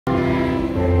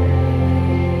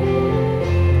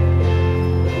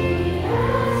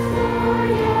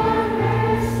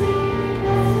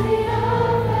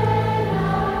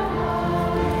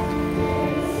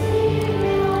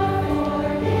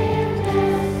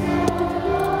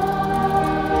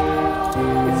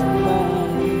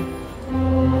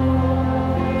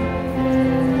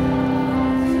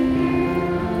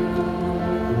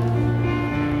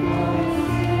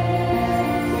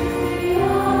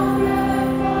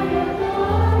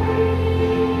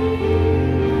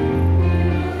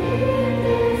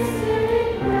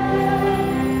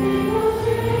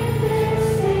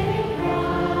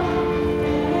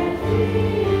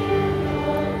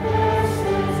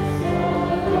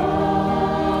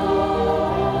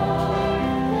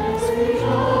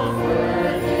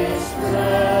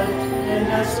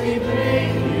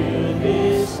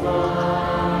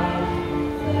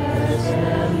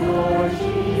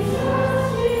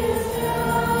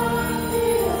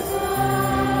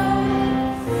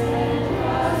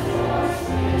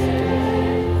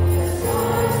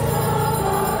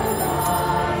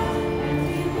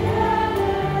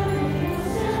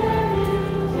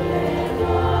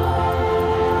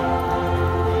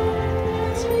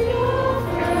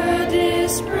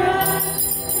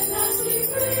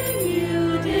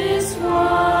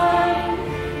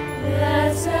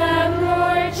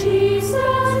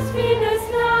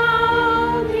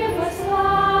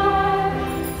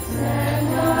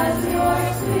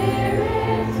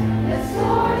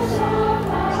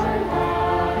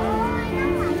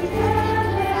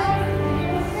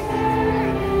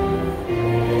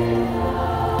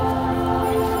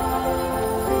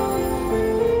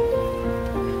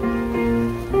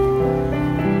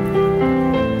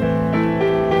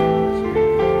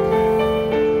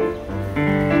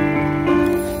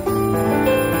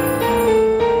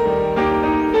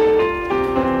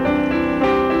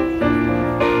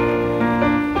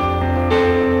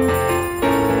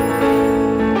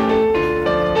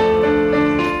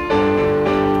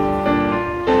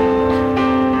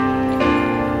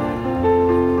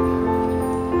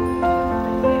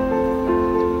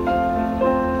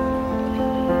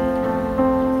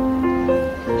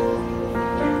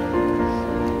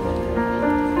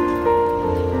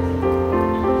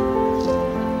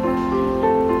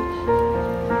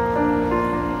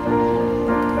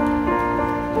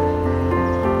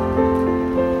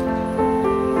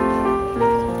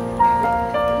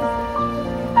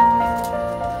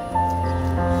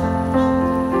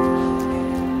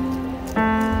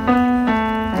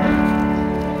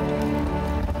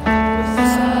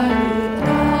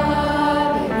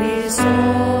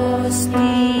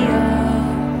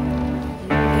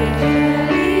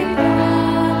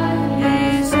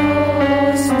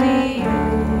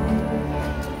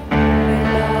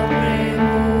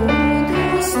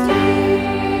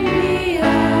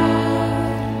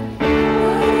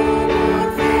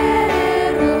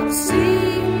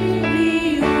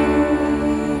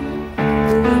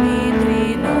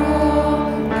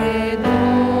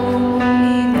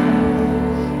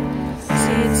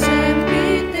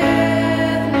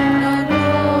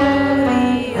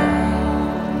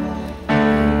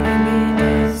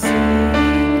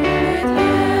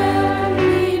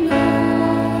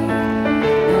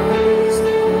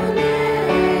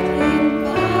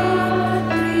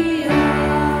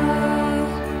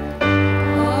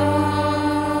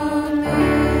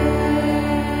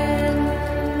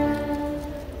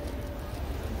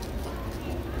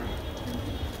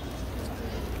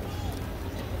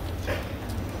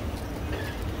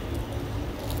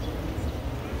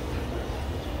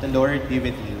The Lord be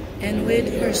with you. And with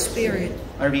your spirit.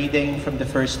 A reading from the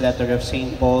first letter of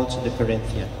St. Paul to the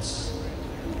Corinthians.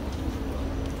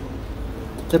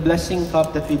 The blessing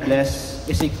cup that we bless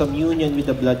is a communion with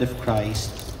the blood of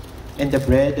Christ, and the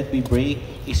bread that we break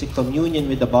is a communion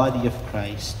with the body of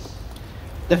Christ.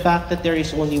 The fact that there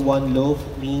is only one loaf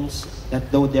means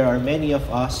that though there are many of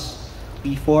us,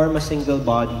 we form a single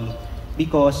body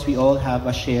because we all have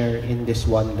a share in this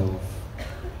one loaf.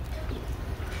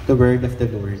 The word of the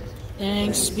Lord.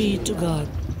 Thanks be to God.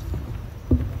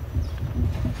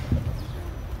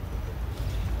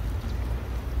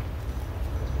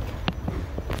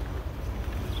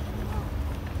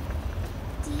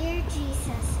 Dear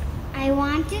Jesus, I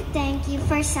want to thank you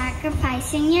for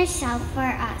sacrificing yourself for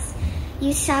us.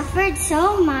 You suffered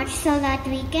so much so that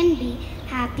we can be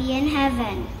happy in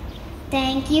heaven.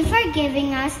 Thank you for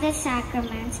giving us the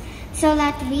sacraments so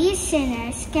that we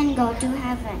sinners can go to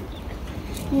heaven.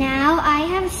 Now I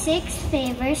have 6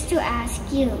 favors to ask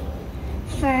you.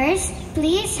 First,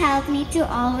 please help me to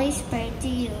always pray to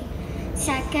you.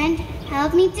 Second,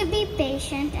 help me to be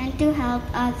patient and to help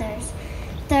others.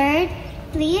 Third,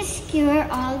 please cure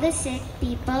all the sick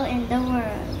people in the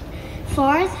world.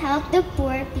 Fourth, help the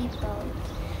poor people.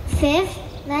 Fifth,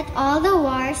 let all the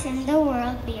wars in the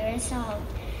world be resolved.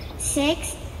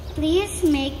 Sixth, please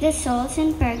make the souls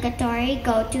in purgatory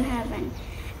go to heaven.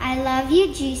 I love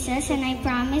you, Jesus, and I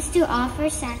promise to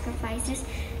offer sacrifices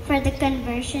for the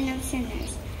conversion of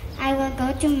sinners. I will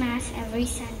go to Mass every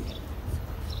Sunday.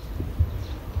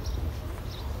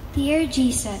 Dear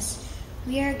Jesus,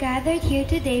 we are gathered here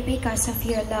today because of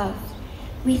your love.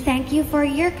 We thank you for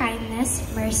your kindness,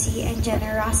 mercy, and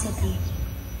generosity.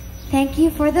 Thank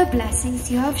you for the blessings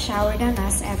you have showered on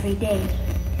us every day.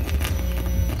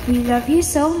 We love you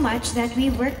so much that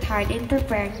we worked hard in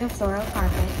preparing the floral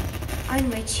carpet on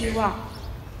which you walk.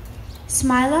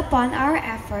 Smile upon our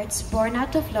efforts born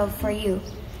out of love for you.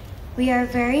 We are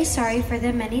very sorry for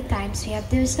the many times we have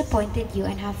disappointed you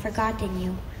and have forgotten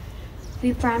you.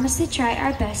 We promise to try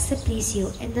our best to please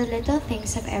you in the little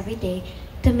things of every day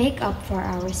to make up for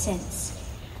our sins.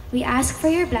 We ask for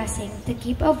your blessing to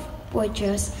keep of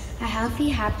Woodrose a healthy,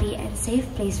 happy, and safe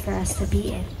place for us to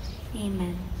be in.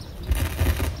 Amen.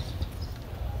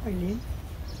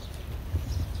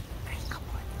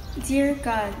 Dear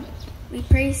God, we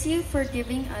praise you for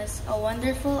giving us a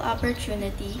wonderful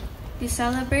opportunity to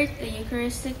celebrate the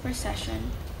Eucharistic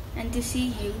Procession and to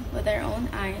see you with our own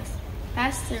eyes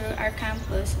pass through our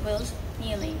campus whilst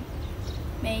kneeling.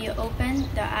 May you open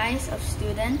the eyes of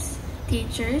students,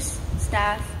 teachers,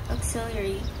 staff,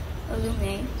 auxiliary,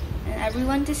 alumni, and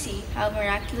everyone to see how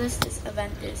miraculous this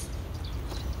event is.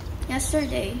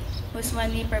 Yesterday was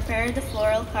when we prepared the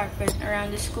floral carpet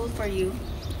around the school for you,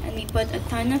 and we put a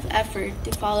ton of effort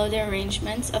to follow the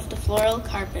arrangements of the floral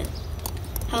carpet.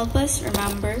 Help us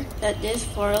remember that this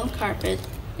floral carpet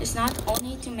is not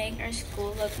only to make our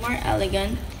school look more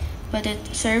elegant, but it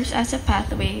serves as a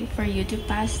pathway for you to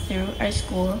pass through our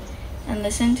school and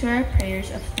listen to our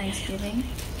prayers of thanksgiving,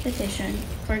 petition,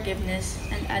 forgiveness,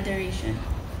 and adoration.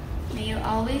 May you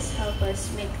always help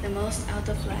us make the most out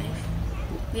of life.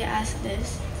 We ask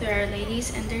this through Our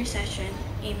Lady's intercession.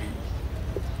 Amen.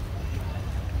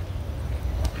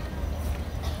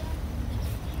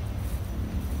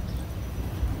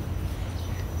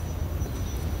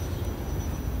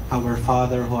 Our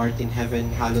Father who art in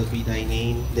heaven, hallowed be thy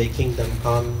name. Thy kingdom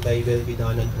come, thy will be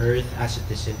done on earth as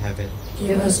it is in heaven.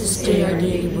 Give us this day our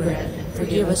daily bread, and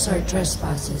forgive us our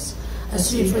trespasses,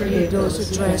 as we forgive those who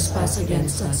trespass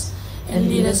against us. And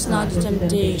lead us not into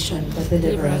temptation, but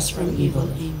deliver us from evil.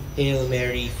 Amen. Hail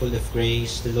Mary, full of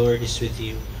grace, the Lord is with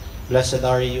you. Blessed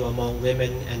are you among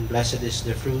women, and blessed is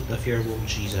the fruit of your womb,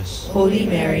 Jesus. Holy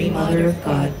Mary, Mother of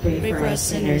God, pray for us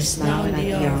sinners now and at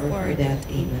the hour of our death.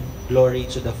 Amen. Glory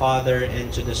to the Father,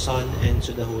 and to the Son, and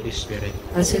to the Holy Spirit.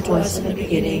 As it was in the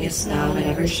beginning, is now, and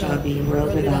ever shall be,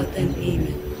 world without end.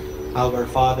 Amen. Our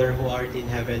Father who art in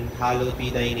heaven, hallowed be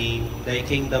thy name. Thy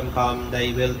kingdom come,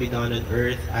 thy will be done on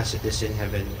earth as it is in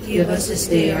heaven. Give us this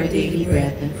day our daily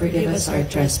bread, and forgive us our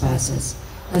trespasses,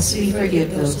 as we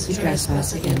forgive those who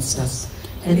trespass against us.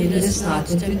 And lead us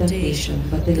not into temptation,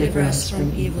 but deliver us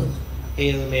from evil.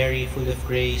 Hail Mary, full of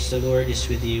grace, the Lord is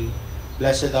with you.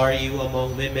 Blessed are you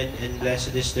among women, and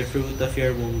blessed is the fruit of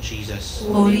your womb, Jesus.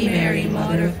 Holy Mary,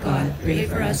 Mother of God, pray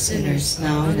for us sinners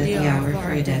now and at the hour of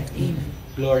our death. Amen.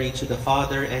 Glory to the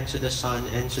Father, and to the Son,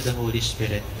 and to the Holy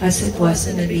Spirit. As it was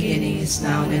in the beginning, is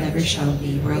now, and ever shall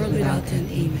be, world without end.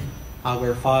 Amen.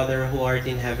 Our Father who art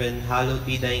in heaven, hallowed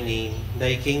be thy name.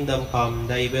 Thy kingdom come,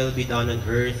 thy will be done on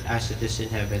earth as it is in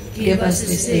heaven. Give us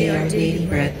this day our daily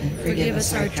bread, and forgive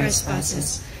us our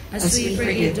trespasses, as we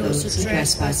forgive those who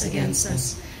trespass against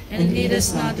us. And lead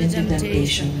us not into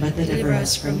temptation, but deliver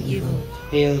us from evil.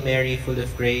 Hail Mary, full of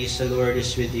grace, the Lord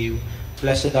is with you.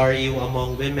 Blessed are you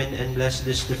among women, and blessed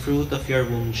is the fruit of your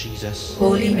womb, Jesus.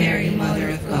 Holy Mary,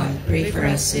 Mother of God, pray for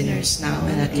us sinners, now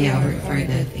and at the hour of our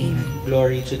death. Amen.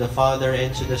 Glory to the Father,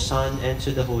 and to the Son, and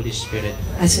to the Holy Spirit.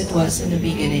 As it was in the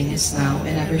beginning, is now,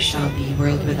 and ever shall be,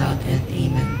 world without end.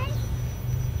 Amen.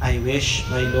 I wish,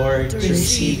 my Lord, To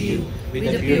receive you with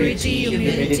the purity,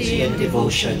 humility, and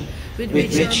devotion with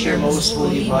which your most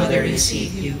holy Mother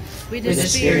received you, with the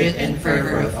spirit and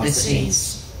fervor of the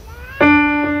saints.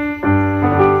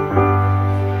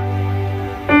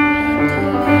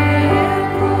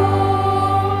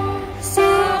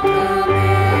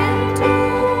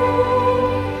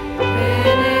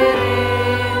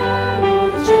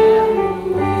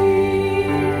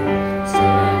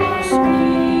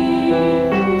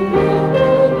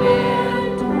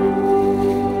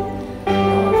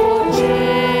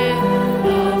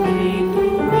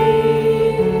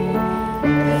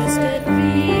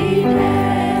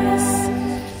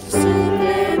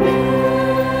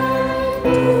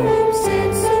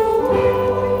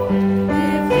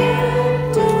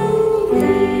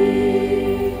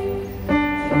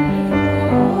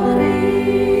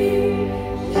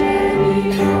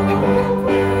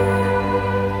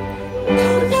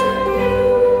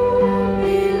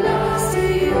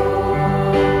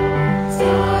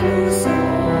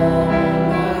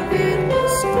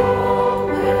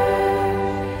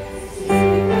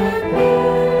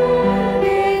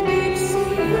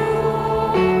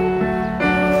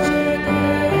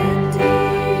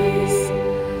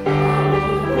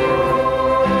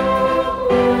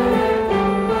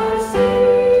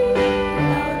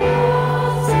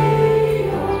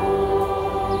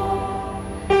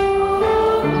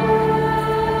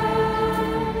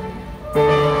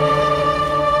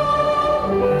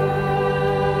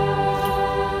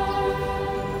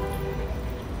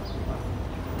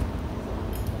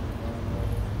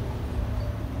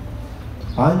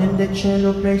 Panem de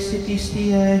cielo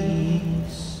praesitisti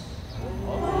eis.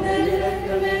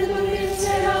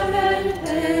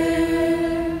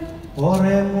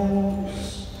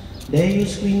 Oremus,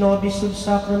 Deus qui nobis sub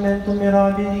sacramento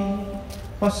mirabili,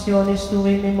 passionis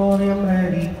Tuae memoriam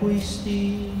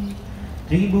reliquisti,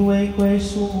 tribueque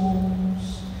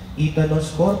sumus, ita nos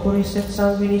corporis et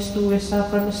sanguinis Tuae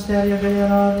sacra mysteria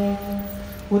venerari,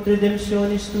 ut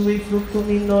redemptionis Tuae fructum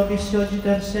in nobis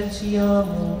iogiter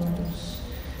sensiamus,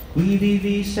 qui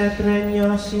vivis et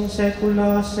regnas in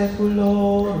saecula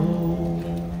saeculorum.